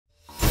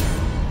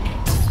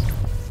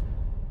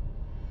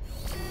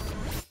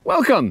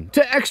Welcome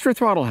to Extra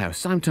Throttle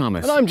House. I'm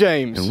Thomas. And I'm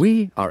James. And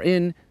we are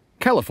in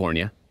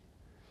California.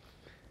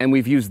 And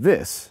we've used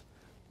this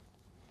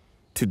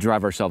to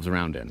drive ourselves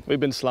around in. We've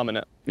been slumming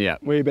it. Yeah.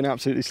 We've been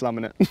absolutely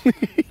slumming it.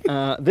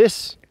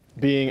 This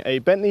being a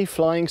Bentley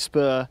Flying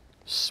Spur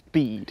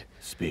Speed.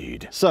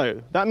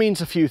 So that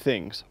means a few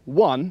things.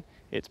 One,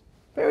 it's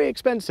very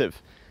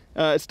expensive.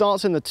 It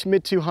starts in the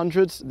mid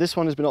 200s. This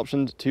one has been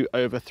optioned to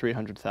over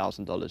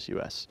 $300,000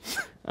 US.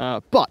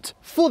 But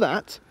for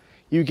that,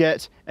 you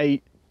get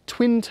a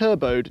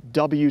twin-turboed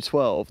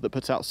W12 that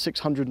puts out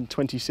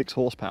 626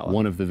 horsepower.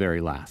 One of the very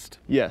last.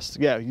 Yes,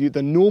 yeah.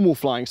 The normal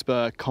Flying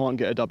Spur can't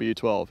get a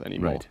W12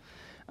 anymore.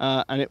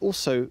 Right. And it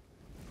also,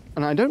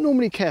 and I don't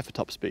normally care for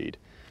top speed,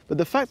 but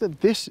the fact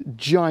that this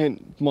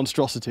giant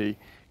monstrosity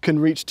can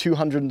reach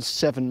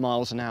 207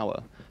 miles an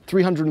hour,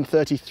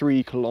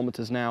 333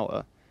 kilometers an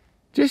hour.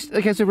 Just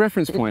like as a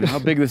reference point, how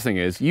big this thing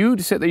is. You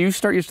said that you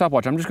start your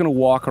stopwatch. I'm just going to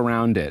walk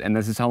around it, and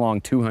this is how long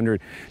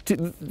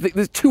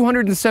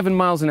 207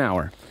 miles an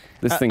hour.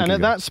 This thing. And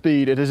at that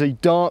speed, it is a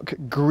dark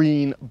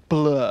green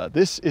blur.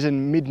 This is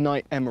in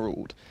midnight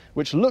emerald,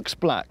 which looks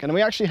black. And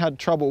we actually had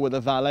trouble with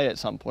a valet at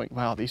some point.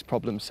 Wow, these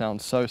problems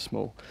sound so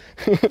small.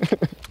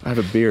 I have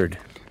a beard.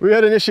 We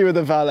had an issue with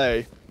the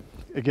valet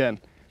again.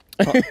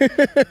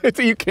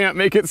 You can't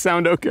make it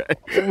sound okay.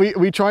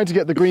 We tried to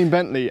get the green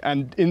Bentley,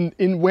 and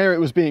in where it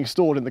was being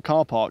stored in the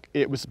car park,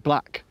 it was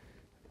black.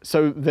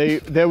 So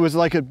there was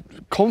like a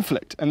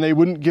conflict, and they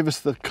wouldn't give us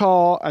the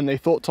car, and they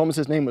thought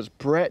Thomas's name was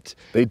Brett.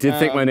 They did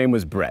think my name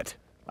was Brett.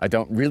 I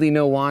don't really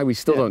know why. We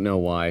still don't know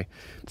why.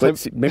 But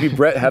so, maybe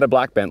Brett had a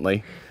black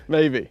Bentley.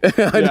 Maybe.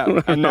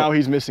 Yeah, and now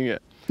he's missing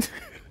it.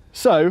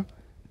 So,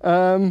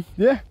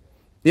 yeah.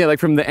 Yeah, like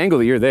from the angle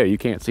that you're there, you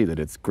can't see that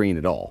it's green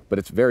at all, but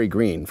it's very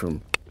green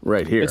from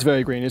right here. It's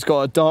very green. It's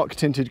got a dark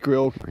tinted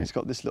grille. It's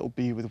got this little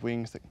bee with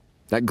wings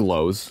that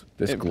glows.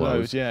 This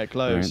glows. Yeah, it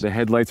glows. Right. The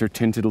headlights are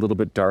tinted a little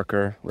bit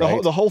darker.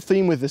 Right? The whole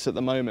theme with this at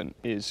the moment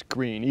is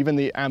green. Even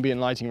the ambient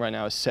lighting right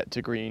now is set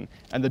to green,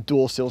 and the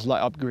door sills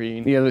light up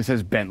green. Yeah, it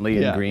says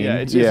Bentley in green.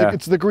 Yeah,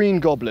 it's the green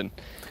goblin.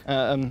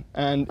 And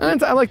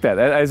I like that.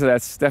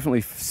 That's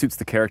definitely suits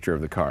the character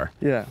of the car.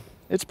 Yeah,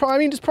 it's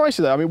pricey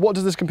though. I mean, what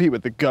does this compete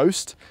with? The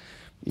Ghost.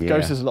 The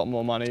Ghost is a lot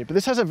more money, but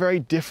this has a very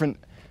different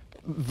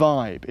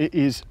vibe. It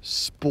is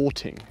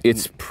sporting.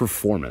 It's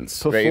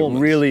performance. Right? It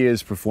really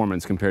is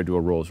performance compared to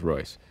a Rolls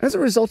Royce. As a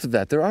result of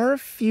that, there are a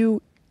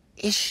few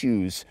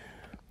issues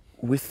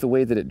with the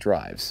way that it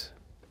drives.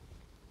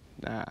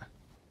 Nah.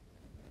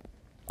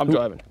 I'm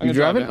driving. You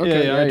driving?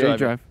 Okay, yeah, you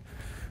drive.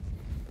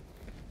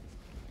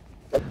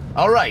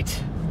 All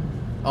right,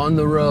 on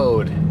the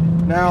road.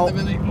 Now,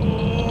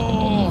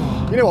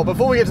 you know what,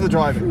 before we get to the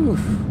driving,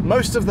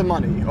 most of the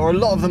money, or a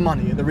lot of the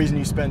money, and the reason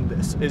you spend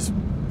this is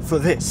for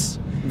this.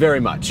 Very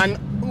much. And,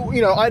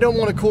 you know, I don't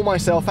want to call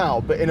myself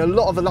out, but in a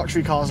lot of the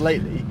luxury cars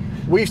lately,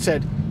 we've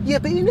said, yeah,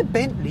 but in the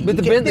Bentley. But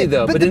the Bentley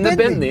though, but in the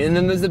Bentley, and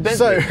then there's the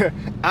Bentley. So,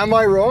 am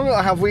I wrong,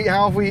 or how do we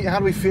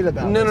feel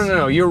about this?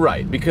 No, you're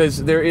right,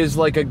 because there is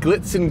like a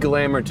glitz and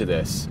glamour to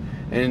this,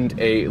 and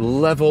a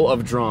level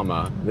of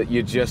drama that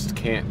you just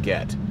can't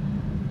get.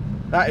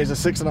 That is a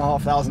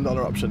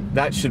 $6,500 option.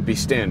 That should be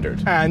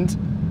standard. And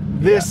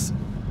this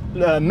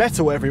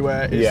metal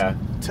everywhere is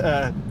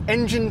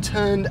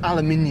engine-turned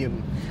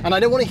aluminium. And I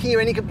don't want to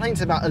hear any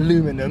complaints about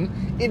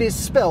aluminum. It is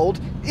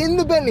spelled in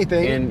the Bentley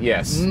thing.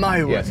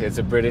 My way. Yes, it's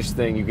a British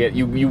thing.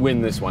 You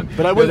win this one.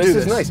 But I will do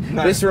this. This is nice.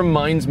 No. This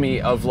reminds me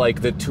of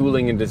like the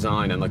tooling and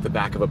design on like the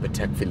back of a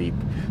Patek Philippe.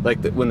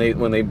 Like when they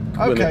when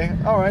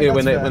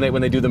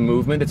they do the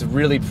movement, it's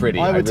really pretty.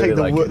 I would take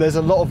the like wood. There's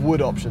a lot of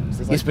wood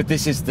options. Yes, but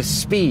this is the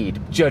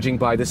speed. Judging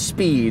by the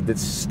speed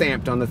that's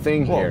stamped on the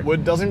thing here.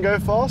 Wood doesn't go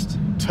fast.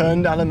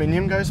 Turned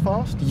aluminium goes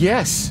fast.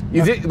 Yes,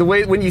 the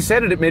way when you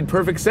said it, it made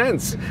perfect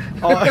sense.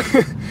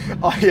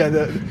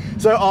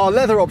 So our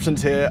leather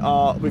options here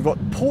are, we've got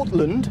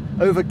Portland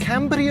over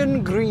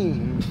Cambrian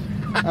green.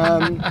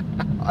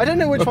 I don't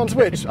know which one's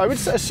which. I would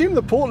assume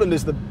the Portland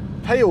is the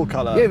pale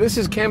colour. Yeah, this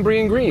is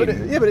Cambrian green. But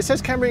it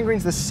says Cambrian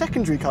green's the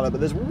secondary colour, but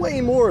there's way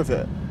more of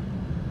it.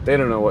 They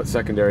don't know what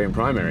secondary and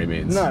primary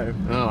means. No.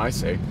 Oh, I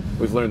see.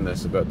 We've learned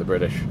this about the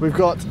British. We've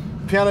got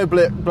piano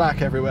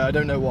black everywhere. I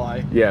don't know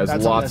why. Yeah,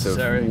 there's lots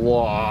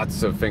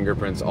of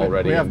fingerprints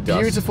already. We have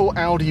beautiful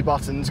Audi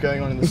buttons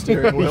going on in the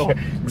steering wheel.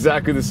 Yeah,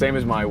 exactly the same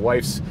as my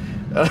wife's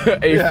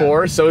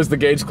A4. So is the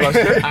gauge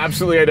cluster.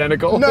 Absolutely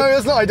identical. No,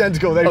 it's not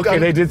identical.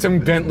 They did some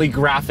Bentley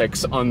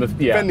graphics on the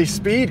Bentley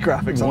speed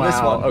graphics on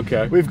this one.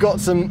 Okay. We've got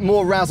some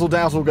more razzle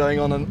dazzle going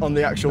on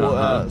the actual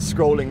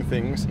scrolling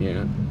things.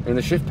 Yeah, and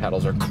the shift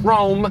pedals are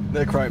chrome.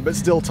 They're chrome, but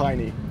still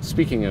tiny.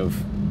 Speaking of.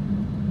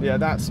 Yeah,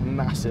 that's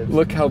massive.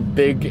 Look how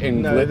big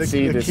and glitzy this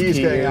key is. The key's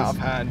getting out of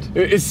hand.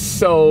 It is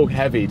so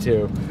heavy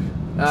too.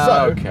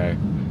 Okay.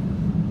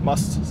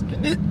 Must.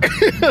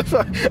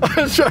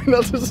 I'm trying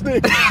not to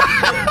sneeze.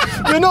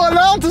 You're not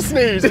allowed to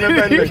sneeze in a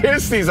Bentley. You can't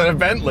sneeze in a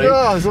Bentley.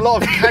 Oh, there's a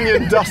lot of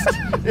canyon dust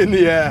in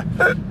the air.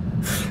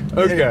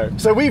 Okay.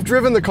 So we've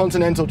driven the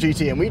Continental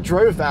GT, and we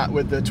drove that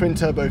with the twin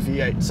turbo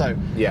V8. So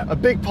a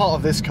big part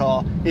of this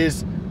car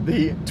is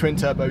the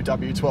twin-turbo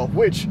W12,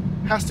 which,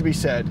 has to be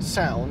said,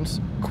 sounds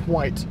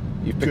quite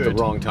You picked the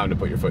wrong time to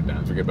put your foot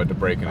down, so we're about to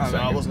break in a second.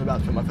 No, I wasn't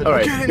about to put my foot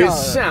down. down. All right, it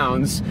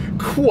sounds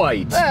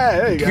quite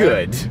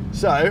good.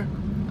 So?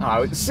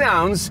 Oh, it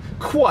sounds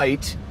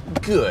quite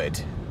good.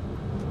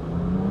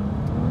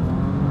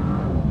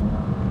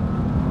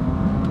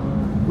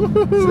 So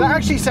that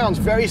actually sounds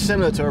very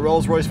similar to a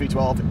Rolls-Royce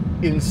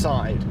V12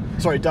 inside.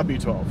 Sorry,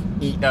 W12.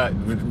 No,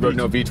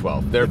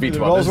 V12. They're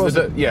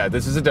V12.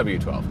 This is a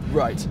W12.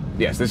 Right.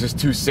 Yes, this is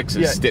two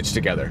sixes stitched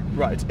together.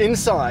 Right.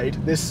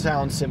 Inside, this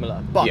sounds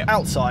similar, but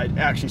outside, it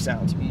actually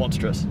sounds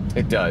monstrous.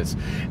 It does.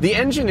 The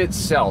engine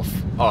itself,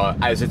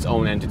 as its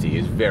own entity,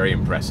 is very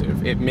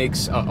impressive. It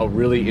makes a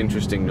really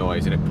interesting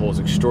noise, and it pulls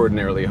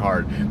extraordinarily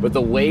hard. But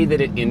the way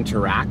that it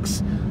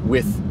interacts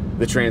with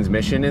the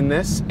transmission in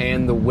this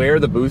and where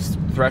the boost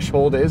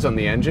threshold is on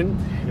the engine,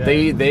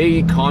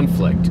 they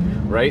conflict,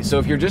 right? So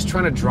if you're just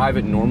trying to drive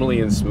it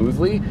normally and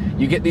smoothly,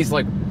 you get these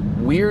like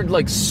weird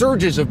like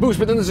surges of boost,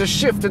 but then there's a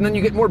shift, and then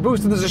you get more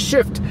boost, and there's a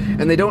shift,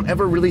 and they don't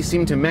ever really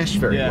seem to mesh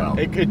very well.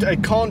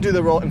 It can't do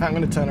the roll. In fact, I'm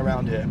going to turn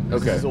around here.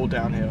 Okay. This is all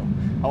downhill.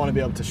 I want to be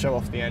able to show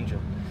off the engine.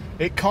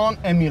 It can't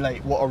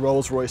emulate what a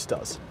Rolls-Royce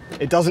does.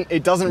 It doesn't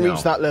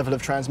reach that level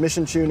of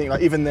transmission tuning.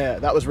 Like even there,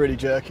 that was really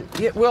jerky.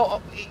 Yeah,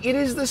 well, it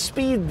is the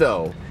speed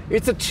though.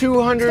 It's a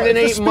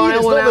 208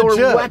 mile an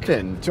hour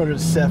weapon.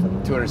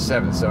 207.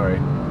 207, sorry.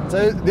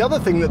 So the other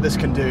thing that this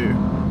can do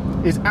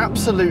is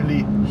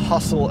absolutely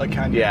hustle a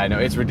canyon. Yeah, no,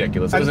 it's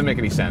ridiculous. It doesn't make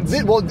any sense.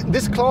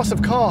 This class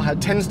of car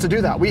tends to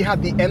do that. We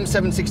had the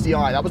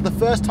M760i. That was the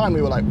first time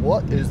we were like,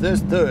 what is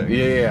this doing?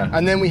 Yeah.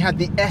 And then we had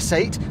the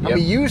S8, and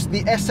we used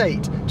the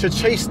S8 to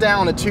chase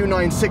down a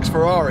 296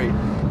 Ferrari.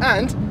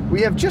 And we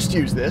have just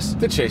used this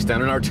to chase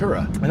down an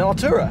Artura.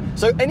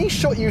 So any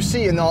shot you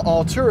see in our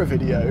Artura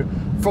video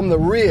from the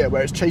rear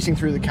where it's chasing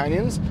through the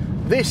canyons,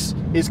 this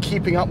is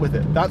keeping up with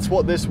it. That's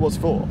what this was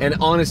for. And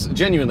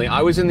genuinely,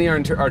 I was in the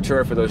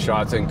Artura for those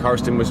shots, and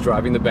Karston was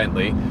driving the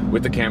Bentley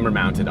with the camera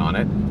mounted on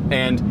it,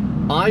 and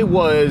I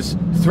was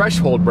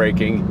threshold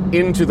braking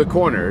into the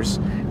corners,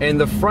 and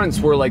the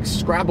fronts were like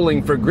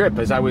scrabbling for grip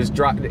as I was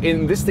driving,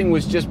 and this thing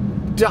was just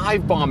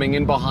dive bombing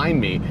in behind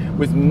me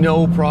with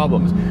no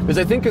problems. Because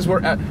I think as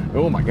we're at,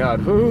 oh my God.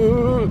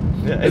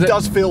 It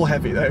does feel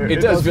heavy though. It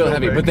does feel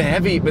heavy, but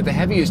the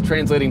heavy is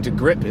translating to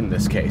grip in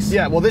this case.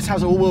 Yeah, well this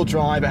has all-wheel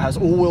drive, it has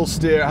all-wheel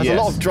steer, it has a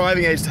lot of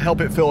driving aids to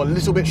help it feel a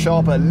little bit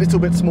sharper, a little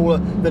bit smaller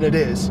than it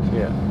is.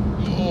 Yeah.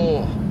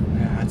 Oh,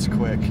 yeah, it's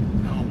quick.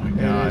 Oh my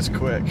God. It is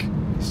quick.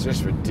 It's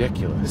just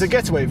ridiculous. It's a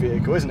getaway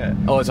vehicle, isn't it?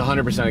 Oh, it's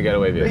 100% a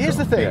getaway vehicle. But here's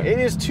the thing, it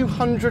is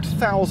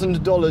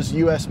 $200,000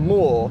 US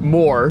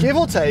more, give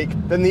or take,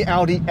 than the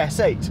Audi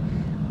S8.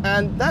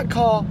 And that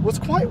car was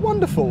quite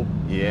wonderful.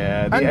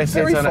 Yeah, the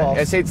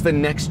S8's the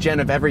next gen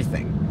of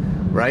everything,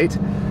 right?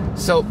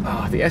 So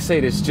the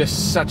S8 is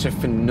just such a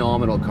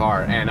phenomenal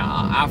car, and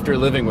after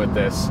living with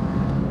this,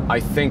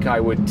 I think I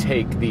would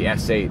take the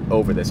S8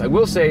 over this. I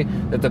will say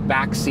that the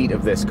back seat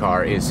of this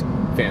car is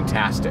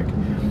fantastic.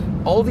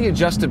 All the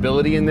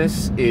adjustability in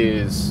this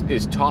is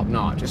top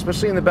notch,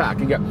 especially in the back.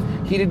 You got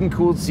heated and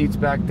cooled seats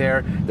back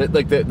there.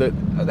 The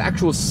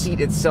actual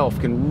seat itself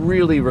can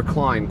really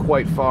recline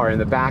quite far, and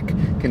the back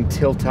can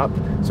tilt up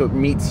so it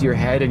meets your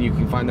head and you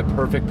can find the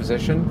perfect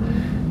position.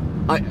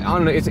 I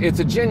don't know, it's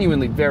a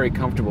genuinely very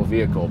comfortable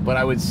vehicle, but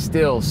I would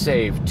still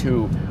save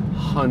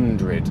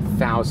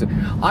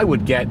 $200,000. I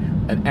would get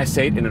an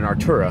S8 and an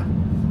Artura.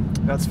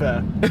 That's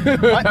fair.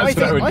 I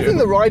think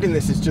the ride in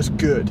this is just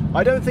good.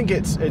 I don't think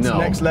it's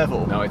next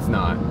level. No, it's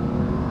not.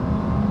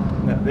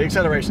 No, the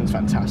acceleration's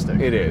fantastic.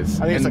 It is.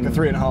 I think it's like a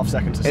 3.5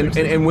 seconds to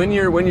 60. And when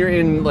you're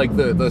in like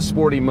the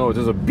sporty mode,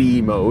 there's a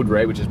B mode,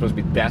 right, which is supposed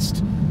to be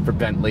best for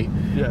Bentley.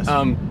 Yes.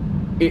 And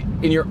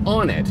you're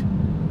on it,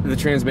 the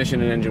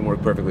transmission and engine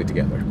work perfectly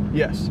together.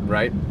 Yes.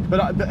 Right.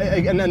 But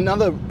and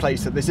another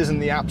place that this isn't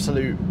the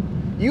absolute.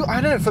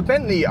 I don't know. For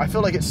Bentley, I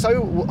feel like it's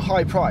so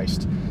high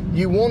priced.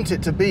 You want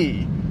it to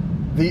be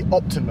the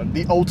optimum,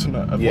 the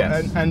ultimate of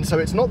and so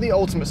it's not the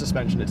ultimate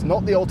suspension, it's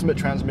not the ultimate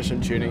transmission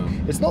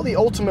tuning, it's not the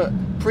ultimate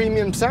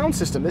premium sound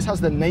system. This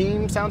has the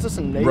name sound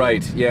system.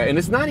 Right, yeah, and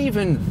it's not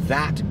even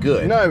that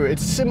good. No,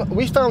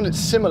 we found it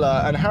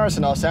similar, and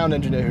Harrison, our sound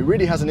engineer, who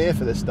really has an ear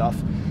for this stuff,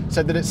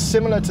 said that it's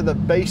similar to the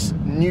base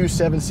new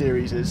 7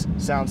 Series'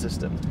 sound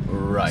system.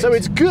 Right. So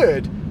it's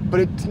good,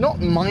 but it's not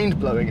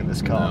mind-blowing in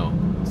this car.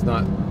 No, it's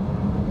not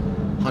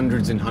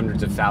hundreds and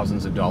hundreds of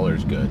thousands of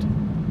dollars good.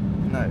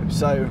 No,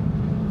 so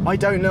I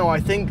don't know.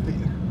 I think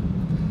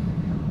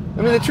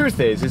the truth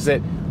is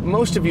that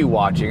most of you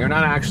watching are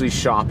not actually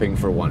shopping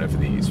for one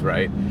of these,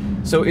 right?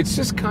 So it's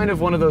just kind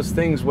of one of those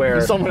things where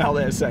there's someone out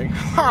there saying,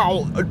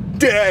 "How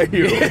dare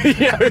you?"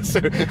 Yeah,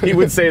 so he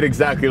would say it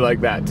exactly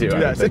like that too.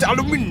 Yes, it's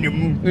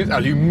aluminium. It's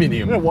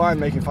aluminium. I don't know why I'm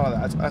making fun of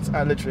that. That's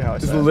literally how I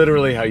say it. It's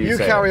literally how you say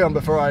it. You carry on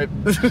before I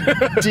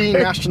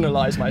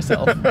denationalize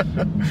myself.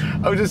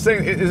 I was just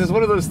saying, this is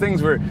one of those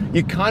things where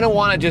you kind of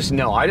want to just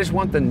know. I just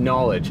want the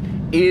knowledge.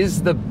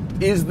 Is the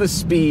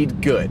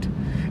speed good?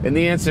 And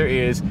the answer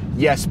is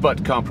yes,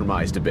 but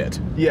compromised a bit.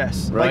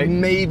 Yes, right? Like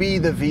maybe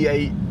the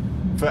V8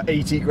 for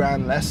 80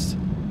 grand less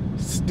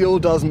still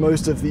does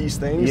most of these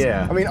things.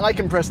 Yeah. I mean, I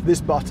can press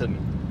this button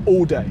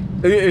all day.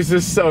 It's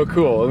just so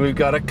cool. And we've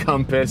got a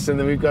compass, and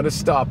then we've got a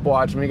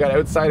stopwatch, and we've got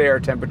outside air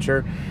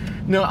temperature.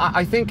 No,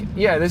 I think,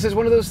 yeah, this is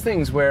one of those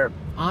things where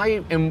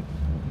I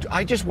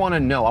just want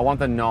to know. I want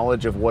the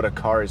knowledge of what a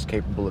car is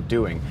capable of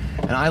doing.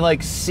 And I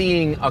like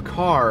seeing a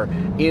car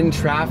in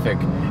traffic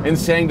and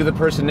saying to the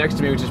person next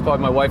to me, which is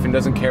probably my wife and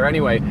doesn't care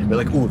anyway, they're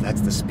like, "Ooh, that's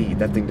the speed.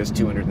 That thing does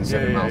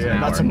 207 miles an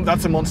hour."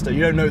 That's a monster.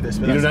 You don't know this,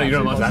 but you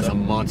don't know. That's a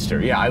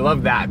monster. Yeah, I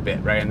love that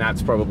bit, right? And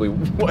that's probably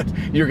what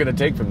you're going to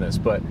take from this.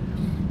 But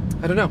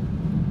I don't know.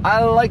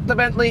 I like the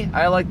Bentley.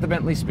 I like the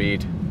Bentley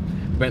Speed.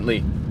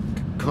 Bentley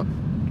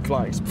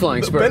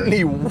Flying Spur.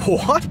 Bentley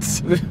what?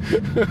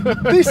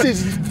 This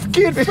is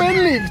kid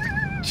friendly.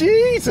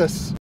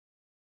 Jesus.